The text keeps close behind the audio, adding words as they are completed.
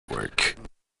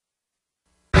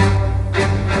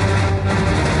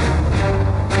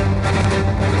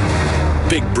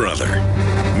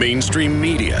mainstream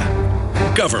media,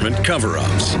 government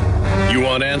cover-ups. You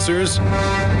want answers?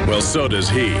 Well, so does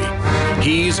he.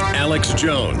 He's Alex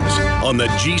Jones on the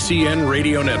GCN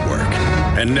Radio Network.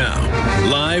 And now,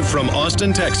 live from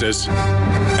Austin, Texas,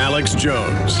 Alex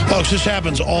Jones. Folks, this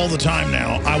happens all the time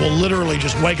now. I will literally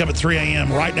just wake up at 3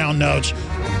 a.m., write down notes,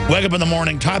 wake up in the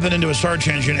morning, type it into a search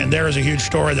engine, and there is a huge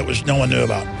story that no one knew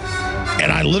about.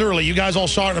 And I literally, you guys all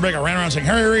saw it in the break, I ran around saying,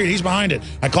 Harry Reid, he's behind it.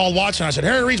 I called Watson, I said,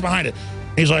 Harry Reid's behind it.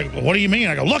 He's like, what do you mean?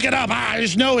 I go, look it up, I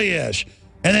just know he is.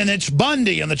 And then it's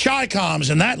Bundy and the Chi-Coms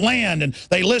and that land, and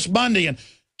they list Bundy. And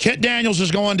Kit Daniels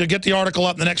is going to get the article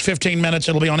up in the next 15 minutes.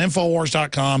 It'll be on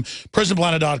Infowars.com,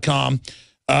 PrisonPlanet.com.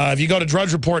 If you go to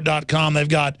DrudgeReport.com, they've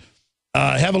got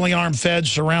heavily armed feds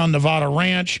surround Nevada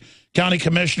ranch. County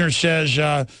commissioner says,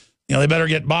 they better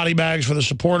get body bags for the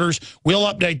supporters. We'll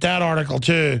update that article,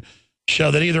 too, so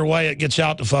that either way it gets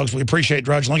out to folks. We appreciate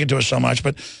Drudge linking to us so much.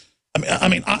 But,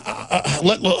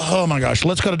 oh, my gosh,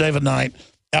 let's go to David Knight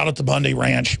out at the Bundy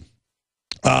Ranch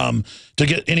to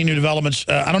get any new developments.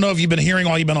 I don't know if you've been hearing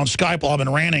while you've been on Skype while I've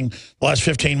been ranting the last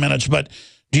 15 minutes, but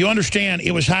do you understand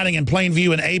it was hiding in plain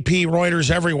view in AP,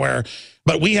 Reuters, everywhere?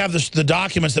 But we have the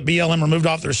documents that BLM removed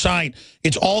off their site.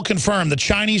 It's all confirmed. The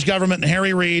Chinese government and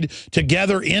Harry Reid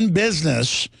together in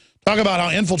business. Talk about how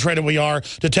infiltrated we are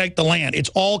to take the land. It's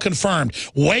all confirmed.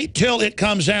 Wait till it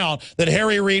comes out that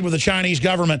Harry Reid with the Chinese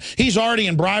government, he's already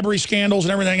in bribery scandals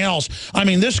and everything else. I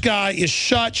mean, this guy is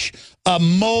such a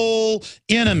mole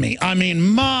enemy. I mean,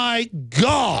 my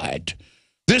God,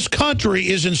 this country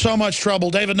is in so much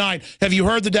trouble. David Knight, have you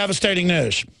heard the devastating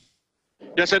news?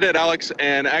 Yes, I did, Alex.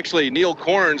 And actually, Neil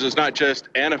Corns is not just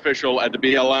an official at the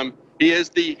BLM. He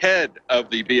is the head of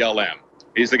the BLM.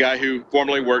 He's the guy who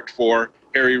formerly worked for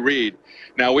Harry Reid.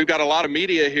 Now, we've got a lot of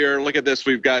media here. Look at this.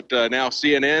 We've got now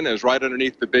CNN is right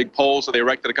underneath the big poles that they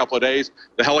erected a couple of days.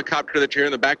 The helicopter that you hear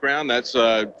in the background, that's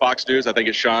Fox News. I think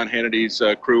it's Sean Hannity's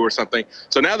crew or something.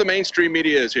 So now the mainstream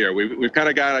media is here. We've kind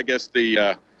of got, I guess,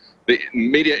 the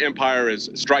media empire is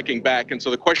striking back. And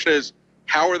so the question is,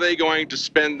 how are they going to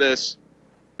spin this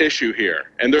issue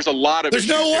here? And there's a lot of There's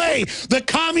no way. The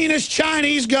communist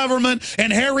Chinese government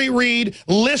and Harry Reid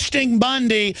listing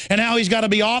Bundy and how he's got to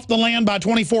be off the land by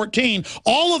 2014.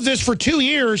 All of this for 2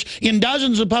 years in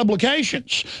dozens of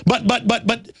publications. But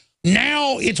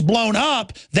now it's blown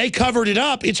up. They covered it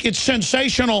up. It's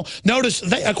sensational. Notice,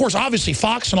 of course, obviously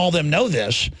Fox and all them know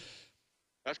this.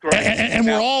 That's correct. And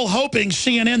we're all hoping,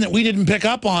 CNN, that we didn't pick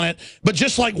up on it. But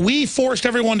just like we forced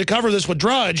everyone to cover this with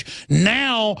Drudge,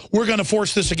 now we're going to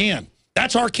force this again.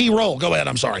 That's our key role. Go ahead.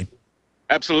 I'm sorry.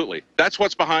 Absolutely. That's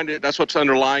what's behind it. That's what's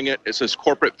underlying it. It's this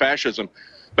corporate fascism.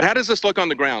 But how does this look on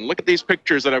the ground? Look at these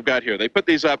pictures that I've got here. They put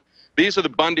these up. These are the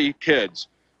Bundy kids.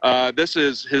 This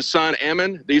is his son,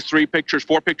 Ammon. These 4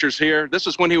 pictures here. This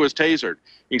is when he was tasered.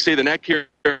 You can see the neck here.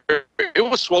 It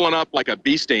was swollen up like a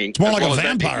bee sting. It's more like a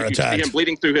vampire attack. You can see him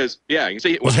bleeding through his, yeah. You can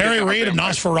see was Harry Reid of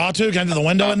Nosferatu came to the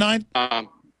window at night?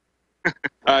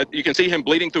 You can see him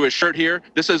bleeding through his shirt here.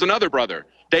 This is another brother,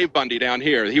 Dave Bundy, down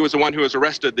here. He was the one who was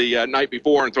arrested the night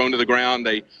before and thrown to the ground.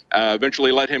 They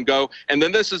eventually let him go. And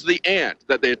then this is the aunt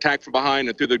that they attacked from behind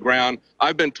and through the ground.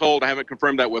 I've been told, I haven't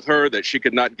confirmed that with her, that she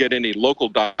could not get any local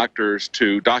doctors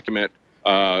to document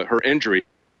her injury.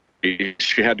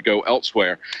 She had to go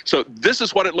elsewhere. So this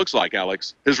is what it looks like,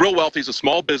 Alex. His real wealth, he's a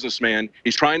small businessman.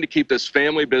 He's trying to keep this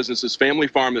family business, this family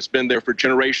farm that's been there for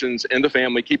generations in the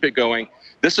family, keep it going.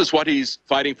 This is what he's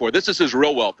fighting for. This is his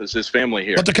real wealth, is his family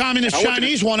here. But the communist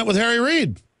Chinese want it with Harry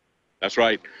Reid. That's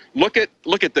right. Look at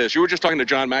this. You were just talking to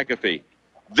John McAfee.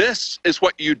 This is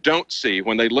what you don't see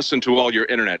when they listen to all your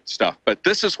internet stuff. But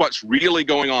this is what's really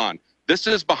going on. This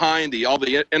is behind all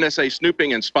the NSA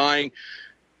snooping and spying.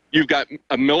 You've got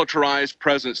a militarized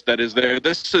presence that is there.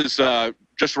 This is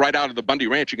just right out of the Bundy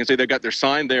Ranch. You can see they've got their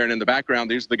sign there, and in the background,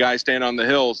 these are the guys standing on the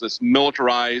hills, this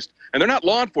militarized, and they're not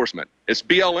law enforcement. It's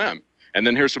BLM. And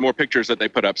then here's some more pictures that they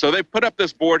put up. So they put up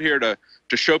this board here to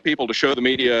show people, to show the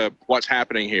media what's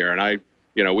happening here.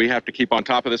 And we have to keep on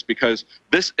top of this because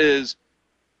this is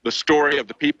the story of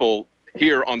the people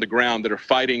here on the ground that are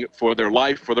fighting for their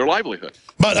life, for their livelihood.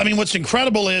 But, I mean, what's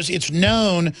incredible is it's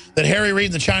known that Harry Reid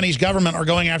and the Chinese government are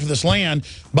going after this land.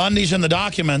 Bundy's in the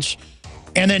documents.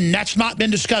 And then that's not been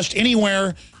discussed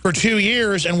anywhere for 2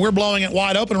 years, and we're blowing it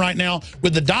wide open right now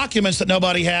with the documents that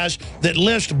nobody has that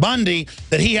list Bundy,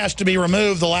 that he has to be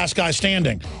removed, the last guy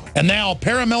standing. And now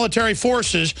paramilitary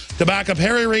forces to back up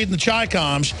Harry Reid and the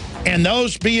Chi-Coms, and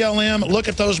those BLM look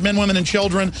at those men, women, and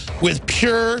children with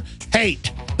pure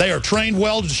hate. They are trained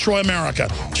well to destroy America.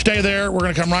 Stay there. We're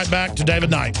going to come right back to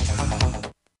David Knight.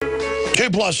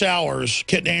 2+ hours,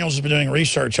 Kit Daniels has been doing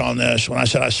research on this when I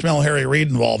said I smell Harry Reid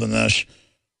involved in this.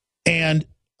 And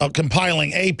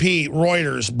compiling AP,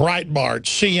 Reuters, Breitbart,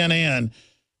 CNN,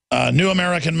 New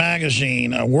American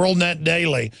Magazine, WorldNet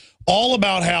Daily, all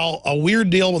about how a weird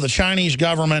deal with the Chinese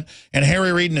government and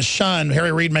Harry Reid and his son,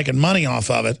 Harry Reid making money off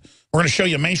of it. We're going to show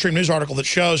you a mainstream news article that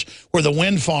shows where the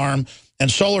wind farm and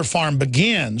solar farm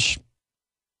begins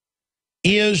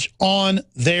is on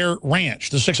their ranch,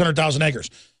 the 600,000 acres.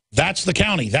 That's the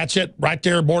county. That's it right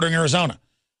there bordering Arizona.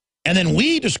 And then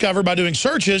we discovered by doing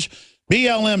searches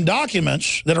BLM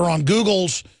documents that are on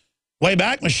Google's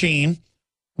Wayback Machine,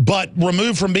 but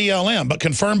removed from BLM, but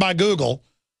confirmed by Google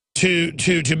to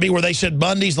be where they said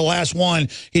Bundy's the last one.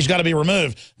 He's got to be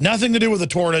removed. Nothing to do with the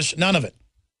tortoise, none of it.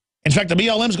 In fact, the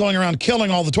BLM's going around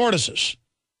killing all the tortoises.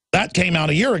 That came out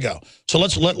a year ago. So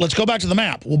let's go back to the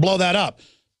map. We'll blow that up.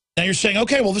 Now you're saying,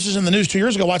 okay, well, this is in the news 2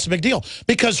 years ago. What's the big deal?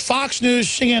 Because Fox News,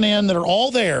 CNN, that are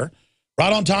all there,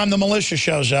 right on time, the militia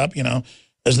shows up, you know,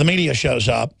 as the media shows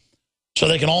up, so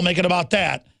they can all make it about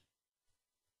that.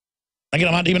 Again,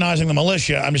 I'm not demonizing the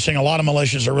militia. I'm just saying a lot of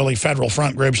militias are really federal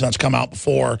front groups, and that's come out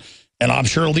before. And I'm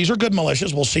sure these are good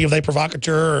militias. We'll see if they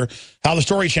provocateur or how the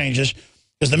story changes.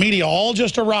 Because the media all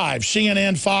just arrived.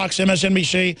 CNN, Fox,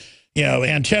 MSNBC, you know,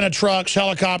 antenna trucks,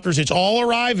 helicopters, it's all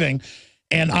arriving.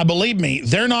 And believe me,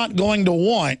 they're not going to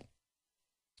want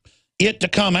it to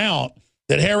come out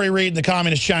that Harry Reid and the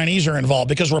Communist Chinese are involved,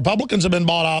 because Republicans have been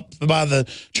bought up by the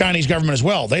Chinese government as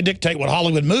well. They dictate what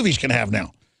Hollywood movies can have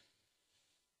now.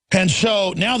 And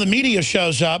so now the media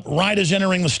shows up, right as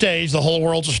entering the stage. The whole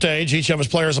world's a stage. Each of us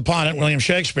players upon it. William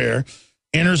Shakespeare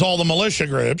enters all the militia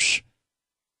groups.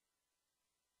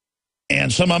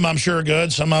 And some of them I'm sure are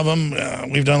good. Some of them,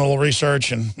 we've done a little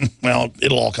research, and, well,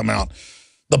 it'll all come out.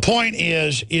 The point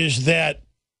is they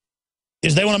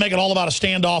want to make it all about a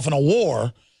standoff and a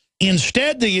war.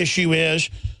 Instead, the issue is,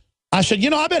 I said, you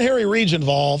know, I bet Harry Reid's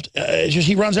involved. It's just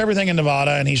he runs everything in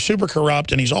Nevada, and he's super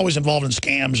corrupt, and he's always involved in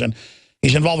scams, and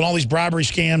he's involved in all these bribery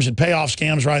scams and payoff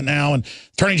scams right now, and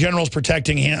Attorney General's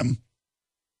protecting him.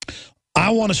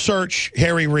 I want to search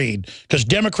Harry Reid, because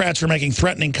Democrats are making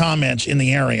threatening comments in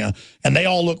the area, and they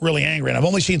all look really angry. And I've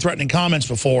only seen threatening comments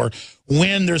before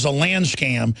when there's a land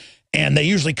scam, and they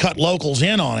usually cut locals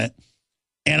in on it.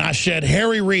 And I said,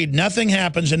 Harry Reid, nothing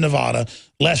happens in Nevada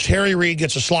lest Harry Reid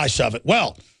gets a slice of it.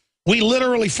 Well, we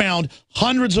literally found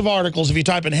hundreds of articles if you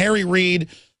type in Harry Reid,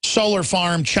 solar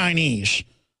farm, Chinese,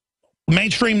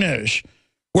 mainstream news,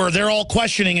 where they're all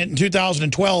questioning it in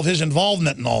 2012, his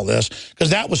involvement in all this,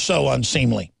 because that was so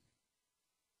unseemly.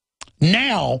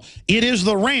 Now, it is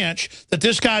the ranch that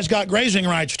this guy's got grazing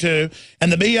rights to,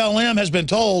 and the BLM has been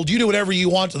told, you do whatever you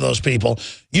want to those people.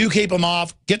 You keep them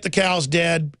off, get the cows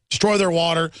dead, destroy their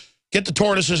water, get the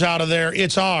tortoises out of there,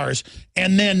 it's ours.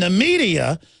 And then the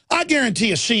media, I guarantee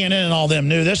you CNN and all them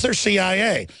knew this, they're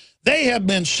CIA. They have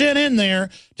been sent in there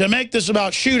to make this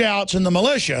about shootouts and the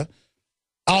militia.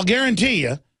 I'll guarantee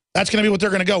you that's going to be what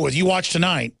they're going to go with. You watch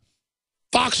tonight.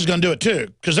 Fox is going to do it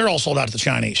too, because they're all sold out to the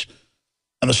Chinese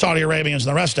and the Saudi Arabians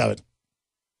and the rest of it.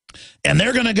 And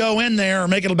they're going to go in there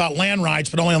and make it about land rights,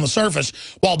 but only on the surface.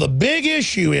 While the big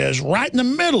issue is, right in the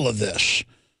middle of this,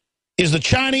 is the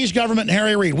Chinese government and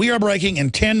Harry Reid. We are breaking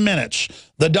in 10 minutes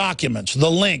the documents,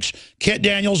 the links, Kit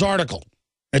Daniels' article.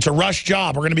 It's a rush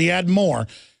job. We're going to be adding more.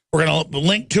 We're going to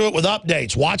link to it with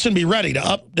updates. Watson, be ready to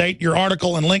update your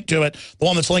article and link to it, the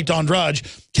one that's linked on Drudge.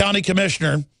 County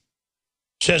Commissioner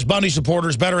says Bundy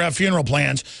supporters better have funeral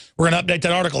plans. We're going to update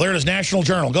that article. There it is, National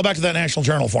Journal. Go back to that National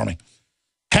Journal for me.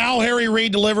 How Harry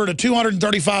Reid delivered a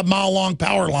 235-mile-long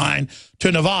power line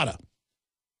to Nevada.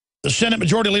 The Senate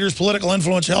Majority Leader's political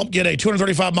influence helped get a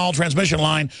 235-mile transmission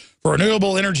line for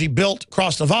renewable energy built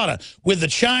across Nevada, with the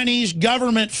Chinese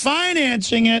government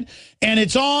financing it, and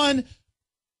it's on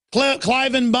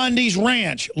Cliven Bundy's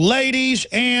ranch. Ladies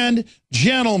and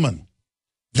gentlemen,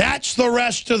 that's the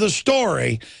rest of the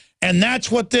story, and that's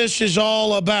what this is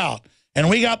all about. And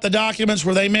we got the documents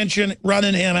where they mention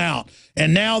running him out,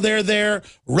 and now they're there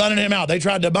running him out. They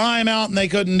tried to buy him out, and they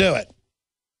couldn't do it.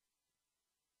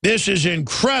 This is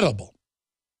incredible.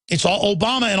 It's all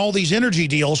Obama and all these energy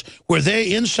deals where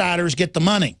they insiders get the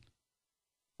money.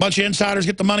 A bunch of insiders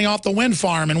get the money off the wind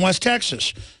farm in West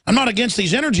Texas. I'm not against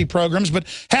these energy programs, but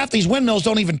half these windmills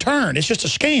don't even turn. It's just a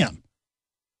scam.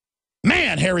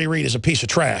 Man, Harry Reid is a piece of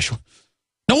trash.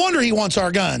 No wonder he wants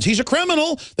our guns. He's a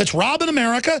criminal that's robbing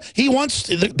America. He wants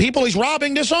the people he's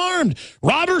robbing disarmed.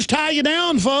 Robbers tie you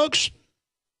down, folks.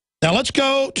 Now let's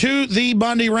go to the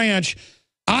Bundy Ranch.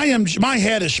 My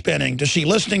head is spinning to see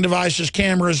listening devices,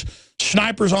 cameras,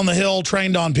 snipers on the hill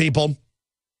trained on people.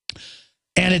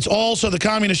 And it's also the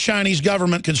communist Chinese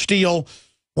government can steal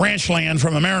ranch land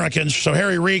from Americans so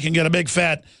Harry Reid can get a big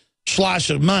fat slice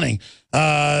of money.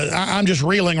 I'm just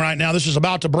reeling right now. This is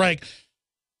about to break.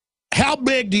 How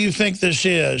big do you think this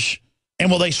is? And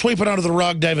will they sweep it under the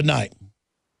rug, David Knight?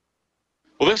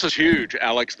 Well, this is huge,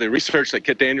 Alex. The research that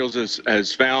Kit Daniels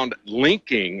has found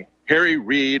linking Harry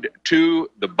Reid to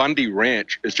the Bundy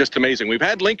Ranch is just amazing. We've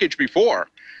had linkage before,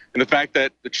 and the fact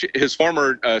that his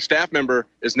former staff member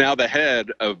is now the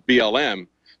head of BLM,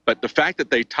 but the fact that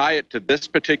they tie it to this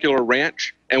particular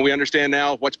ranch, and we understand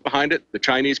now what's behind it, the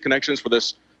Chinese connections for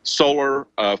this solar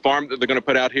farm that they're going to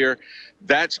put out here,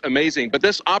 that's amazing. But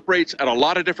this operates at a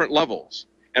lot of different levels.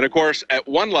 And of course, at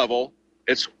one level,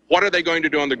 it's what are they going to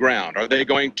do on the ground? Are they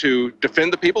going to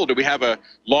defend the people? Do we have a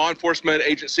law enforcement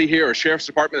agency here, or a sheriff's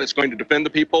department that's going to defend the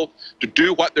people to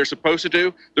do what they're supposed to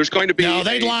do? There's going to be no,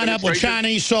 they'd line up with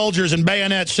Chinese soldiers and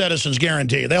bayonet citizens,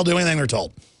 guarantee. They'll do anything they're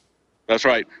told. That's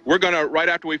right. We're going to, right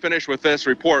after we finish with this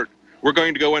report, we're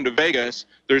going to go into Vegas.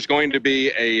 There's going to be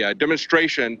a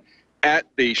demonstration at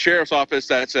the sheriff's office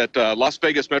that's at Las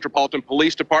Vegas Metropolitan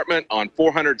Police Department on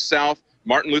 400 South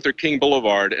Martin Luther King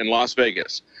Boulevard in Las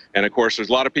Vegas. And of course, there's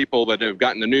a lot of people that have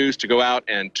gotten the news to go out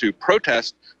and to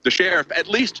protest the sheriff, at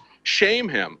least shame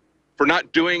him for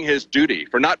not doing his duty,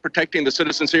 for not protecting the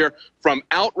citizens here from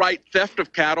outright theft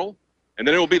of cattle. And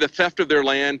then it will be the theft of their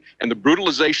land and the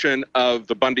brutalization of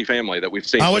the Bundy family that we've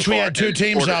seen. I wish we had two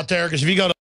teams out there, because if you go to